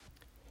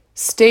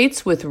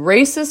States with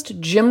racist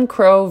Jim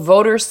Crow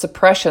voter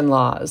suppression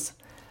laws.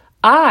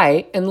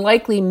 I, and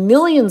likely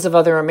millions of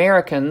other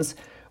Americans,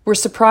 were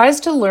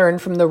surprised to learn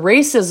from the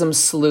racism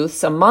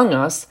sleuths among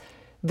us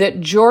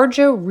that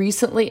Georgia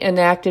recently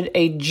enacted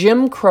a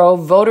Jim Crow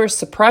voter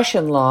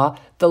suppression law,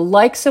 the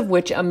likes of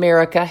which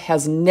America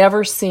has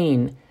never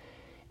seen.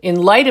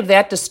 In light of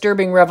that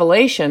disturbing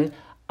revelation,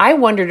 I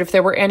wondered if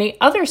there were any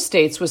other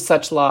states with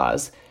such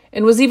laws,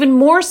 and was even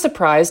more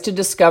surprised to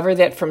discover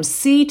that from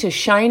sea to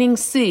shining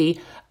sea,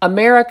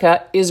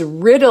 America is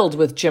riddled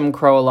with Jim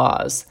Crow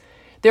laws.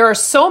 There are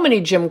so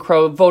many Jim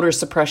Crow voter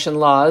suppression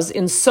laws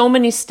in so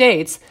many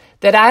states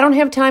that I don't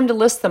have time to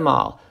list them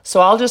all, so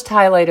I'll just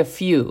highlight a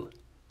few.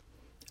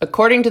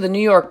 According to the New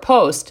York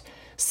Post,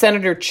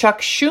 Senator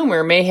Chuck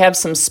Schumer may have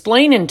some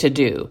splaining to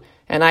do,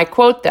 and I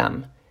quote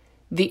them,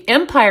 "The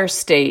Empire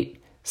State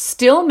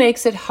still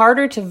makes it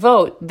harder to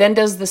vote than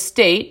does the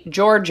state,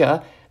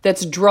 Georgia,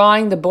 that's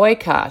drawing the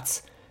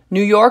boycotts.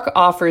 New York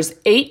offers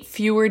 8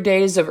 fewer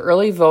days of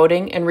early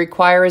voting and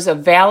requires a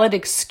valid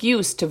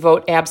excuse to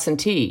vote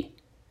absentee.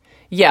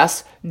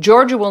 Yes,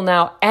 Georgia will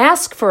now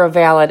ask for a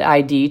valid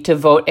ID to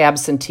vote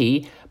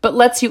absentee, but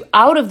lets you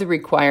out of the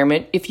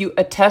requirement if you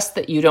attest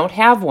that you don't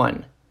have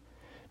one.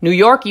 New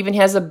York even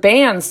has a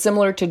ban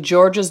similar to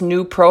Georgia's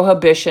new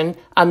prohibition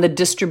on the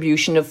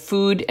distribution of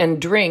food and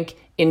drink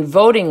in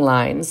voting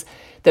lines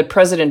that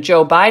President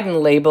Joe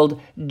Biden labeled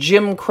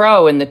Jim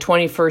Crow in the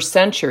 21st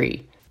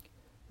century.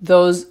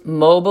 Those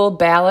mobile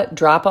ballot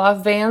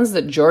drop-off vans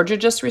that Georgia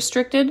just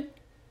restricted,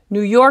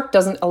 New York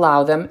doesn't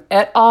allow them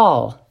at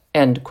all."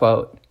 End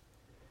quote.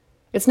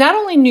 It's not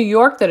only New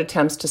York that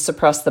attempts to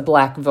suppress the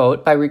black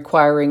vote by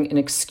requiring an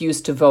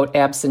excuse to vote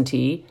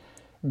absentee.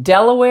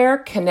 Delaware,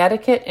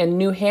 Connecticut, and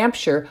New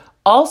Hampshire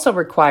also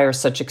require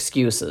such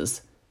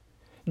excuses.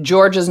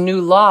 Georgia's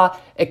new law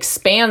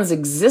expands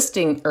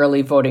existing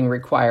early voting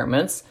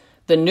requirements.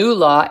 The new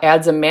law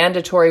adds a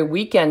mandatory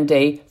weekend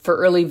day for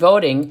early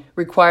voting,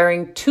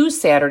 requiring 2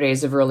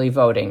 Saturdays of early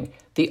voting.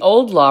 The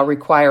old law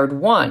required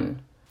 1.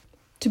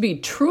 To be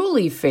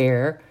truly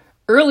fair,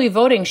 early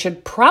voting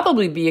should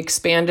probably be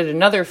expanded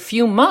another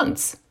few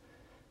months.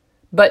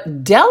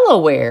 But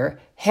Delaware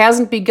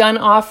hasn't begun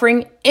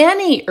offering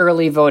any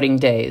early voting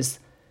days.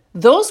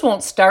 Those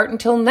won't start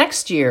until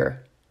next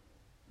year.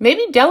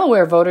 Maybe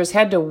Delaware voters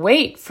had to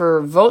wait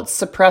for vote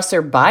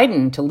suppressor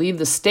Biden to leave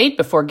the state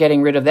before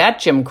getting rid of that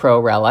Jim Crow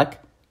relic.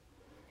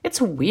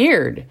 It's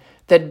weird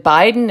that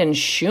Biden and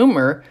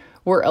Schumer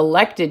were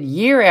elected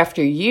year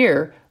after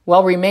year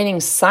while remaining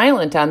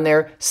silent on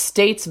their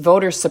state's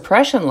voter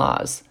suppression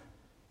laws.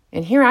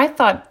 And here I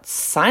thought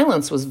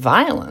silence was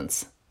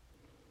violence.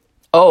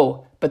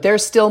 Oh, but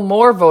there's still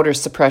more voter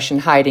suppression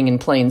hiding in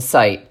plain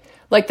sight,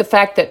 like the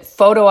fact that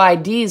photo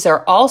IDs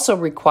are also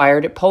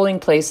required at polling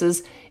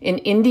places in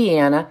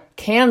Indiana,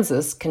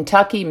 Kansas,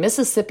 Kentucky,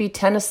 Mississippi,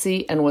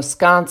 Tennessee, and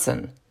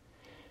Wisconsin.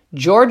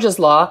 Georgia's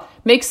law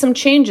makes some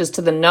changes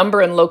to the number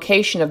and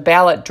location of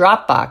ballot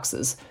drop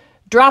boxes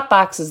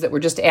that were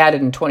just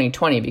added in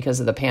 2020 because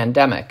of the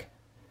pandemic.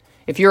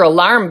 If you're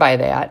alarmed by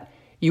that,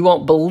 you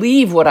won't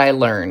believe what I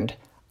learned.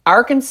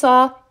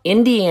 Arkansas,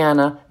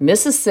 Indiana,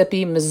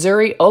 Mississippi,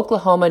 Missouri,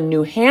 Oklahoma,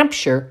 New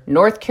Hampshire,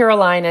 North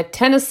Carolina,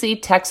 Tennessee,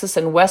 Texas,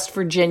 and West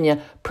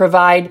Virginia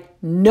provide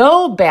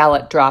no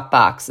ballot drop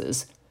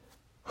boxes.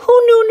 Who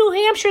knew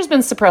New Hampshire's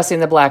been suppressing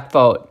the black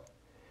vote?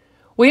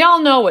 We all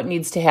know what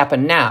needs to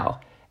happen now.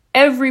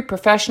 Every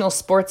professional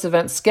sports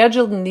event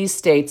scheduled in these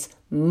states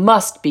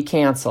must be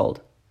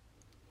canceled.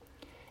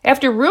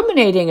 After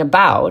ruminating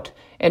about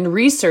and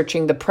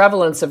researching the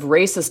prevalence of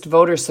racist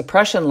voter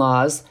suppression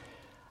laws,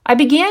 I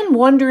began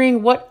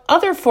wondering what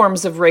other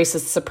forms of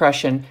racist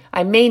suppression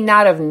I may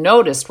not have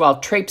noticed while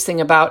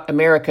traipsing about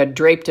America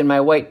draped in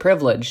my white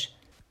privilege.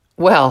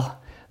 Well,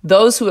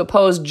 those who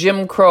oppose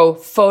Jim Crow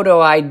photo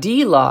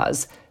ID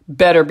laws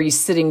better be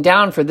sitting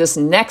down for this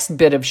next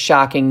bit of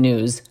shocking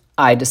news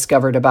I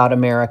discovered about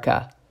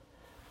America.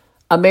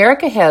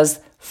 America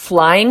has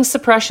flying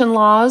suppression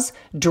laws,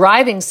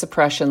 driving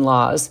suppression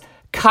laws,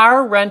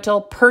 car rental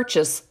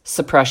purchase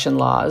suppression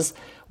laws,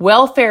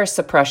 welfare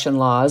suppression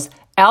laws,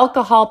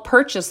 alcohol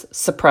purchase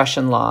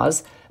suppression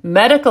laws,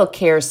 medical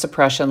care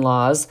suppression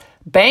laws,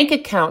 bank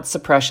account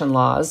suppression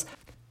laws,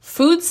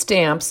 food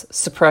stamps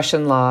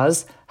suppression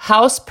laws,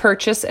 house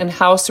purchase and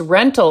house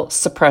rental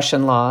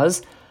suppression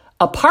laws,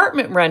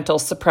 apartment rental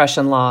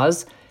suppression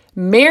laws,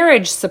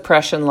 marriage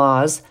suppression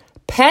laws,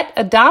 pet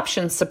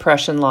adoption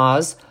suppression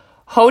laws,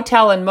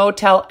 hotel and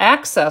motel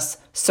access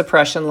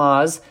suppression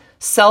laws,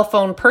 cell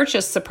phone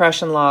purchase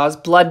suppression laws,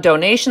 blood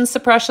donation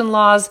suppression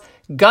laws,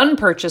 gun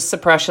purchase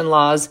suppression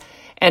laws,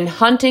 and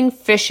hunting,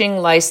 fishing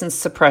license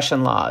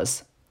suppression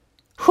laws.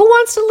 Who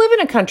wants to live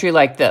in a country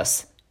like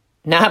this?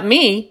 Not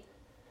me.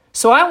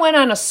 So I went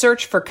on a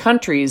search for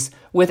countries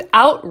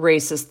without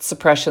racist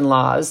suppression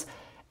laws,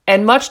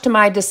 and much to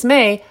my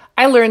dismay,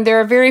 I learned there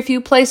are very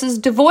few places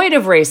devoid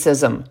of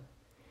racism.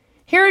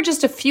 Here are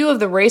just a few of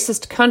the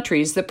racist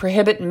countries that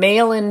prohibit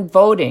mail-in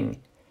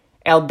voting: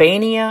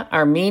 Albania,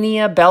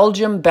 Armenia,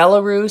 Belgium,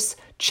 Belarus,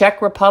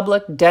 Czech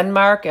Republic,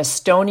 Denmark,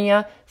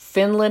 Estonia,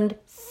 Finland,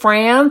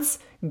 France,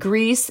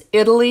 Greece,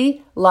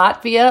 Italy,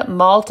 Latvia,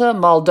 Malta,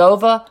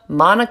 Moldova,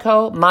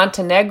 Monaco,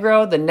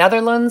 Montenegro, the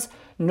Netherlands,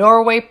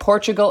 Norway,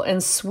 Portugal,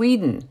 and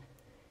Sweden.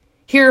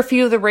 Here are a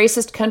few of the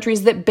racist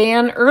countries that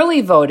ban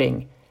early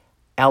voting: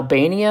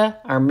 Albania,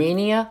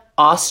 Armenia,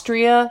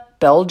 Austria,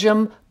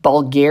 Belgium,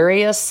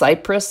 Bulgaria,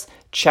 Cyprus,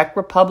 Czech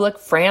Republic,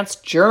 France,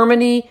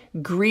 Germany,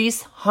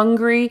 Greece,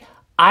 Hungary,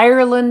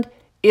 Ireland,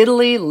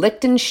 Italy,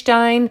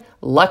 Liechtenstein,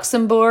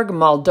 Luxembourg,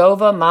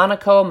 Moldova,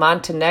 Monaco,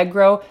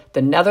 Montenegro,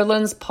 the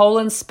Netherlands,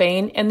 Poland,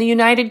 Spain, and the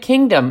United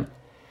Kingdom.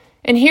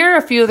 And here are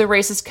a few of the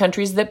racist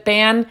countries that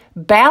ban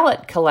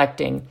ballot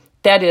collecting,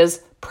 that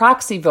is,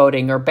 proxy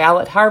voting or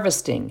ballot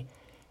harvesting: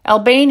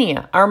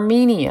 Albania,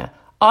 Armenia,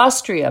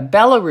 Austria,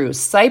 Belarus,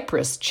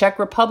 Cyprus, Czech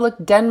Republic,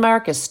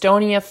 Denmark,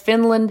 Estonia,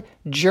 Finland,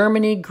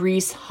 Germany,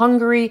 Greece,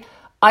 Hungary,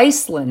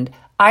 Iceland,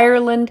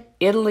 Ireland,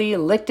 Italy,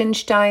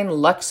 Liechtenstein,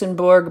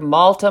 Luxembourg,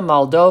 Malta,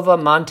 Moldova,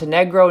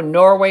 Montenegro,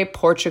 Norway,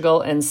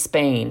 Portugal, and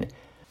Spain.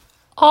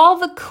 All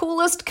the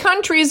coolest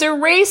countries are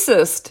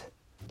racist.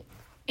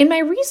 In my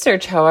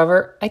research,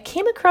 however, I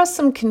came across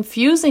some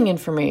confusing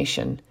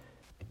information.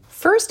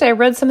 First, I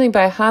read something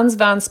by Hans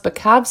von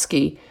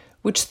Spakovsky,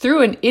 which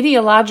threw an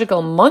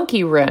ideological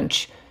monkey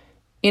wrench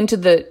into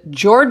the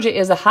Georgia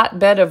is a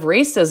hotbed of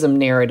racism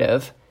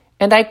narrative,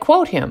 and I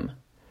quote him: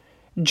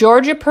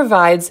 "Georgia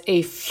provides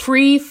a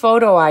free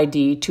photo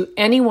ID to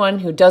anyone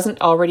who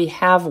doesn't already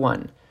have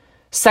one.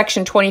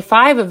 Section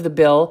 25 of the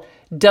bill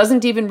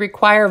doesn't even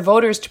require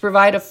voters to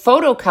provide a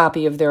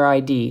photocopy of their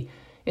ID.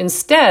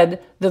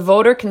 Instead, the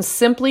voter can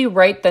simply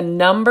write the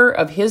number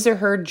of his or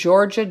her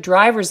Georgia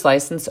driver's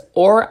license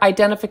or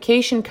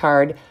identification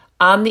card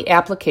on the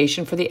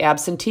application for the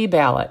absentee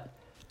ballot.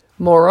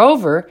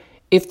 Moreover,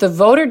 if the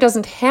voter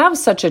doesn't have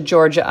such a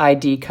Georgia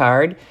ID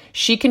card,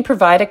 she can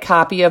provide a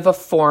copy of a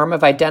form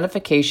of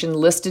identification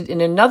listed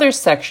in another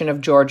section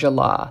of Georgia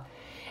law.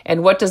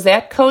 And what does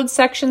that code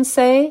section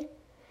say?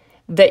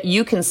 That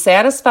you can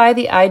satisfy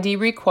the ID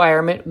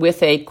requirement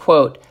with a,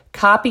 quote,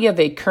 copy of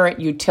a current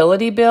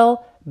utility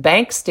bill,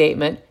 bank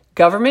statement,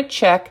 government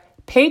check,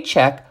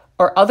 paycheck,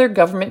 or other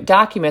government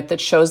document that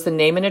shows the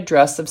name and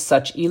address of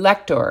such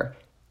elector,"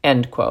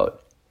 end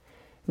quote.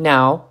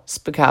 Now,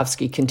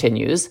 Spakovsky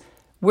continues,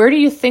 where do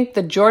you think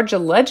the Georgia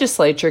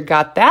legislature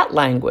got that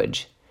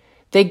language?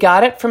 They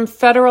got it from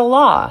federal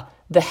law,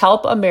 the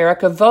Help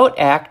America Vote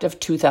Act of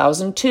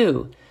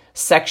 2002.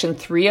 Section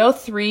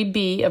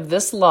 303B of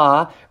this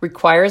law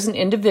requires an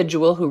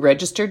individual who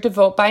registered to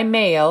vote by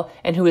mail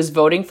and who is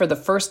voting for the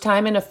first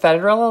time in a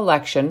federal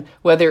election,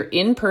 whether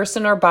in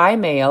person or by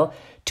mail,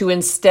 to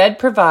instead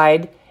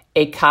provide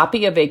a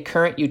copy of a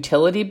current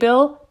utility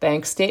bill,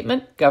 bank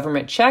statement,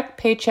 government check,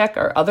 paycheck,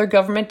 or other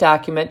government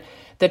document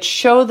that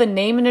show the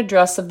name and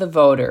address of the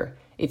voter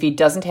if he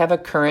doesn't have a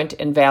current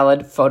and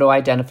valid photo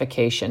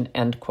identification,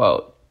 end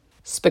quote.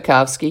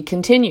 Spakovsky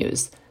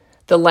continues,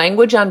 the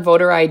language on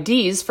voter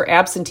IDs for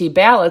absentee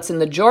ballots in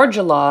the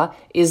Georgia law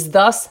is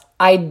thus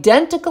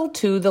identical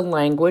to the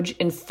language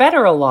in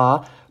federal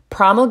law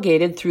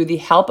promulgated through the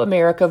Help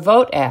America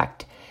Vote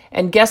Act.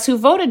 And guess who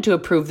voted to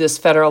approve this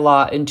federal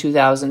law in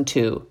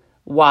 2002?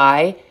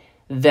 Why?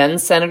 Then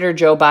Senator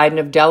Joe Biden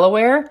of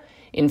Delaware?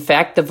 In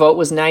fact, the vote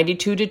was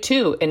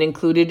 92-2, and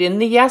included in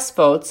the yes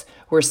votes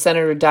were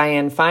Senator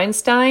Dianne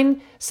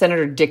Feinstein,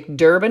 Senator Dick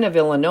Durbin of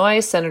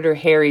Illinois, Senator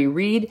Harry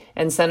Reid,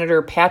 and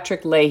Senator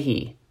Patrick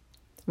Leahy.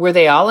 Were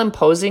they all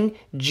imposing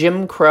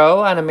Jim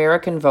Crow on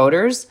American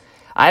voters?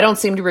 I don't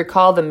seem to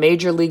recall the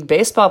Major League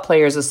Baseball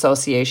Players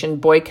Association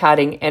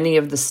boycotting any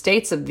of the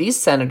states of these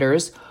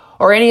senators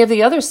or any of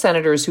the other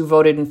senators who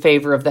voted in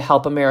favor of the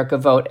Help America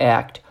Vote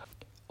Act,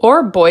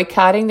 or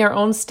boycotting their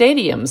own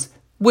stadiums,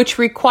 which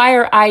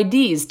require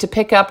IDs to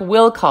pick up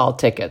will call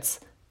tickets,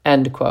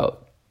 end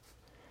quote.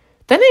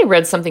 Then I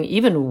read something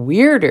even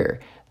weirder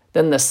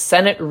than the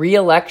Senate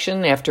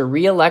re-election after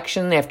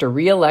re-election after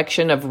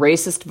re-election of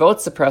racist vote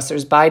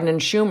suppressors Biden and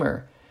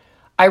Schumer.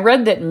 I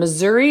read that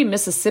Missouri,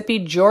 Mississippi,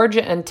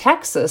 Georgia, and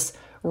Texas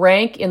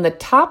rank in the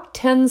top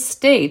 10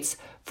 states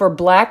for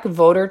black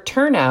voter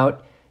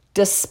turnout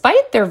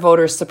despite their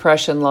voter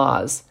suppression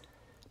laws.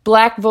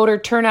 Black voter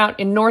turnout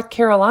in North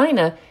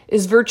Carolina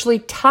is virtually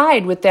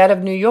tied with that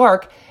of New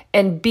York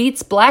and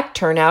beats black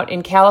turnout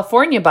in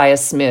California by a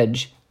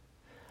smidge.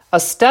 A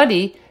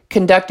study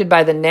conducted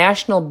by the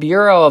National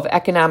Bureau of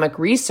Economic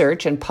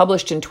Research and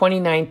published in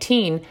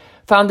 2019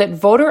 found that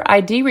voter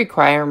ID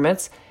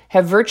requirements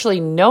have virtually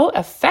no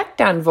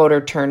effect on voter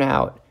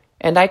turnout.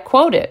 And I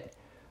quote it,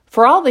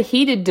 "For all the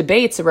heated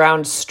debates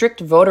around strict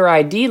voter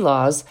ID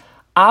laws,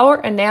 our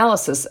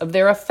analysis of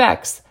their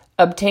effects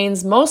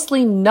obtains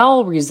mostly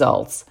null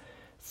results.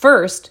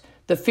 First,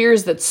 the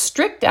fears that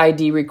strict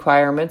ID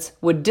requirements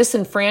would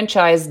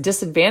disenfranchise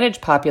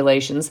disadvantaged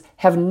populations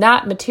have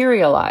not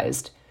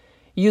materialized.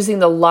 Using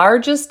the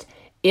largest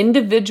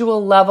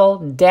individual-level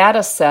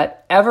data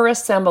set ever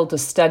assembled to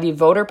study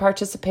voter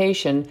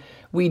participation,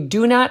 we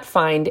do not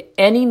find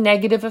any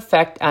negative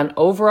effect on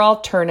overall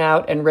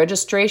turnout and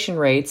registration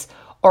rates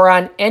or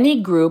on any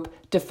group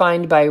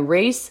defined by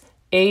race,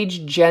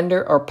 age,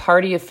 gender, or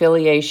party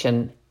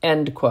affiliation,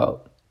 end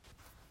quote.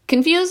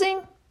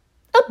 Confusing?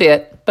 A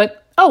bit,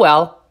 but oh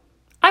well.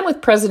 I'm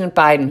with President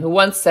Biden, who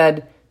once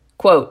said,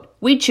 quote,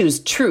 "We choose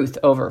truth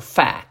over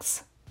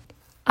facts."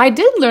 I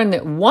did learn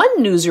that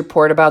one news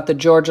report about the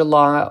Georgia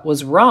law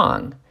was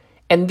wrong,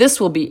 and this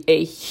will be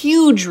a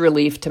huge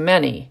relief to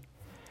many.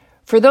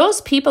 For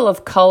those people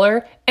of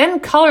color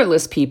and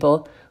colorless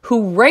people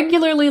who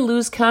regularly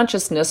lose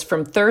consciousness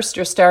from thirst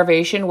or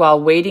starvation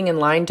while waiting in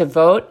line to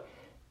vote,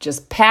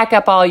 just pack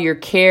up all your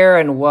care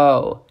and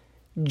woe.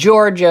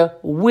 Georgia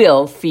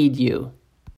will feed you.